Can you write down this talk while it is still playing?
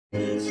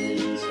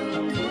Missing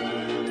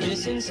someone. Love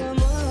is all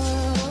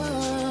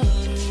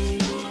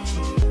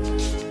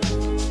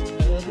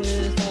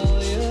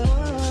you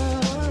want.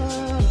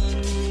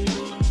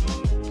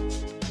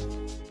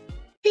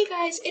 Hey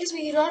guys, it is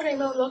me, Royale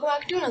Rainbow, and welcome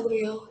back to another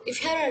video.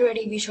 If you haven't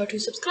already, be sure to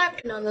subscribe,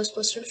 turn on those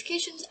post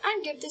notifications,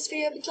 and give this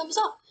video a big thumbs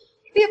up.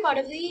 Be a part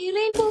of the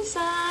Rainbow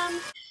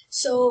fam.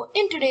 So,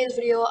 in today's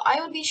video,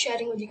 I will be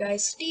sharing with you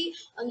guys tea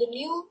on the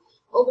new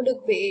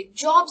Overlook Bay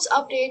jobs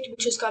update,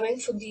 which is coming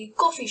for the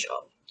coffee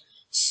shop.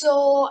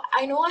 So,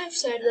 I know I have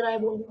said that I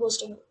won't be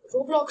posting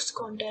Roblox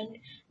content,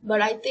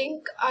 but I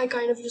think I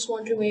kind of just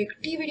want to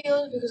make tea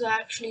videos because I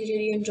actually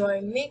really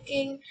enjoy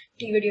making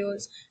tea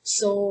videos.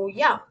 So,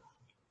 yeah.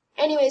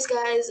 Anyways,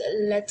 guys,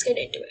 let's get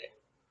into it.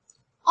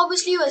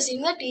 Obviously, you are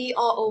seeing the tea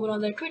over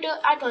on their Twitter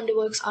at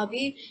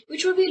WonderworksRB,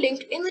 which will be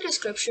linked in the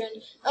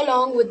description,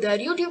 along with their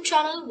YouTube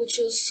channel, which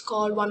is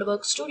called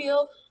Wonderworks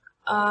Studio.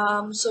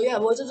 So yeah,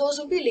 both of those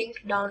will be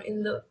linked down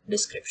in the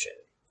description.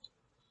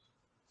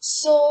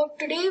 So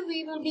today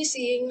we will be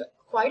seeing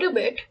quite a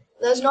bit.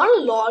 There's not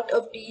a lot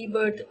of tea,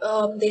 but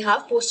they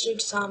have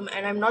posted some,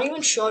 and I'm not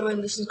even sure when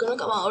this is gonna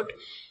come out.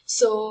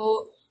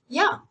 So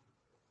yeah.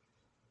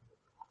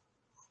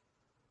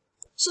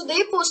 So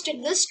they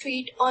posted this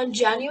tweet on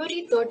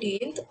January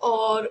 13th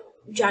or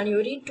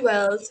January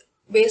 12th.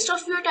 Based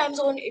off your time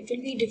zone, it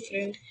will be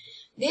different.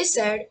 They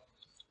said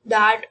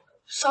that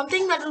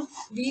something that will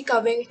be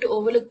coming to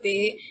Overlook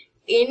Bay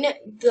in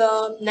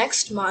the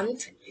next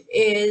month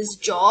is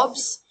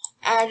jobs,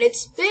 and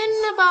it's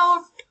been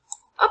about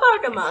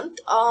a month.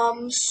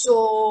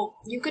 So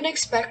you can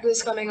expect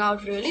this coming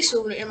out really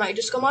soon. It might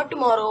just come out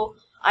tomorrow.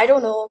 I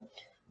don't know,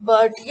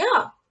 but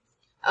yeah.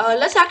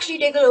 Let's actually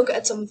take a look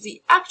at some of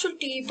the actual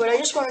tea, but I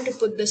just wanted to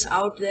put this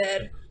out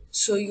there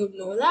so you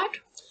know that.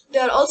 They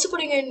are also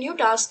putting in new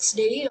tasks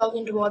daily,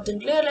 login rewards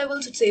and player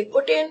levels, which they've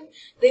put in.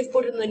 They've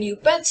put in the new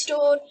pet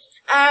store,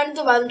 and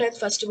the Valentine's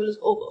festival is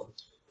over.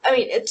 I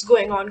mean, it's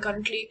going on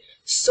currently,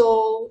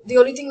 so the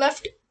only thing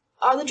left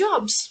are the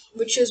jobs,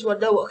 which is what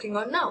they're working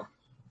on now.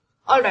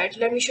 Alright,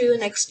 let me show you the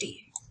next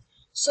tea.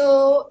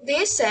 So,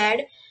 they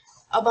said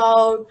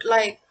about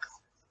like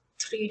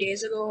 3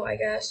 days ago, I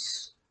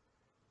guess.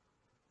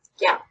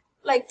 Yeah,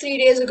 like 3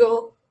 days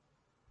ago,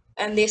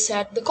 and they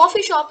said the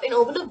coffee shop in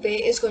Overlook Bay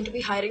is going to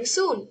be hiring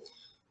soon.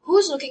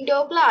 Who's looking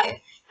to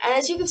apply? And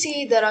as you can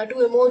see, there are two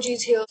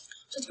emojis here.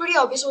 So it's pretty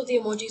obvious what the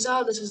emojis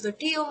are. This is the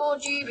tea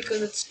emoji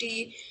because it's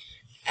tea,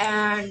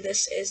 and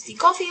this is the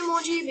coffee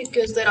emoji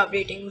because they're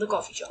updating the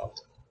coffee shop.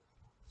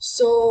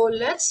 So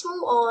let's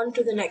move on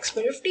to the next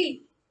bit of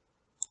tea.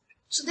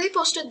 So they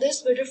posted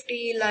this bit of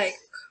tea like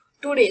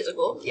 2 days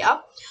ago,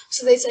 yeah.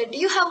 So they said, do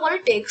you have what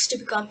it takes to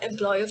become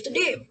employee of the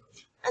day?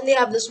 And they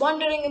have this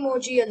wondering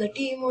emoji and the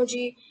tea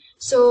emoji.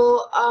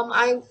 So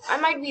I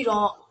might be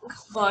wrong,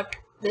 but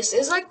this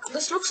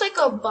looks like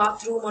a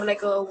bathroom or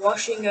like a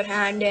washing your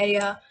hand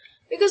area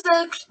because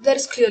there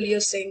is clearly a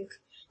sink.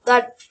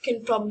 That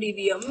can probably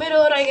be a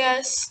mirror, I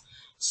guess.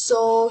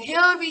 So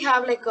here we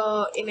have like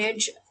a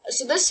image.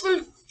 So this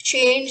will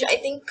change, I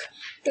think,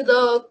 to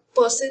the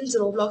person's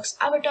Roblox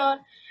avatar,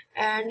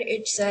 and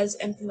it says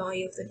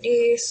employee of the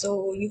day.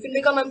 So you can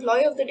become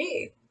employee of the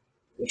day,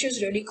 which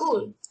is really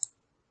cool.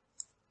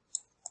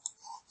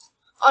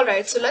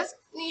 Alright, so let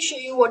me show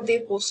you what they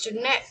posted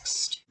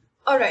next.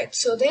 Alright,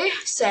 so they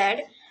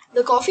said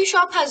the coffee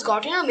shop has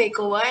gotten a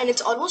makeover and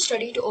it's almost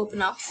ready to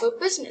open up for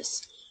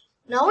business.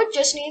 Now it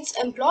just needs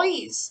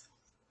employees.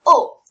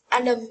 Oh,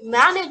 and a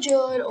manager.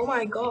 Oh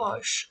my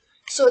gosh.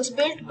 So it's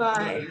built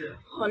by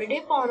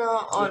Holiday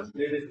Pauna on.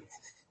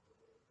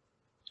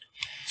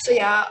 So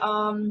yeah,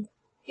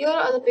 here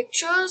are the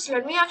pictures.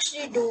 Let me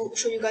actually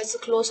show you guys the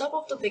close-up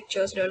of the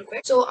pictures real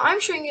quick. So I'm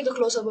showing you the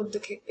close-up of the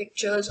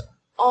pictures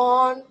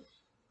on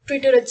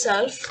Twitter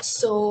itself.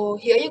 So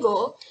here you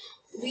go.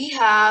 We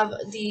have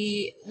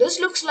this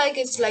looks like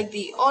it's like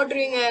the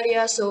ordering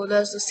area. So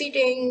there's the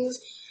seatings,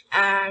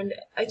 and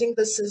I think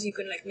this is, you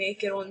can like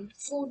make your own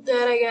food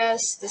there, I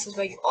guess. This is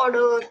where you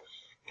order.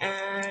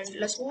 And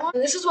let's move on.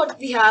 This is what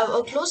we have,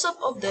 a close-up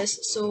of this.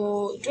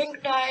 So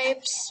drink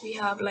types, we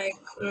have like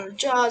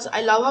jars.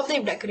 I love how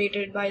they've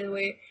decorated, by the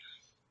way.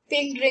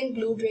 Pink drink,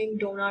 blue drink,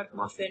 donut,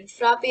 muffin,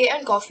 frappe,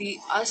 and coffee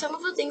are some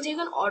of the things you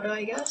can order,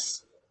 I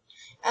guess.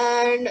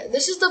 And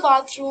this is the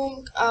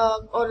bathroom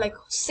or like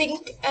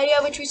sink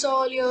area which we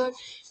saw earlier.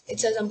 It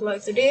says employee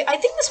of the day. I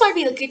think this might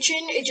be the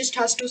kitchen. It just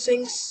has two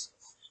sinks,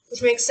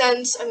 which makes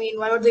sense. I mean,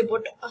 why would they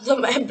put the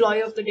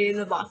employee of the day in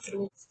the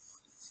bathroom?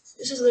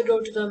 This is the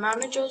door to the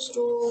manager's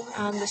room,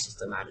 and this is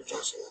the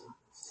manager's room.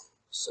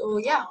 So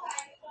yeah.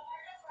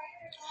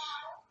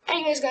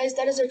 Anyways, guys,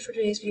 that is it for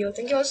today's video.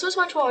 Thank you all so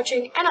much for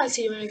watching, and I'll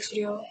see you in the next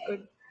video.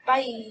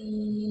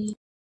 Goodbye.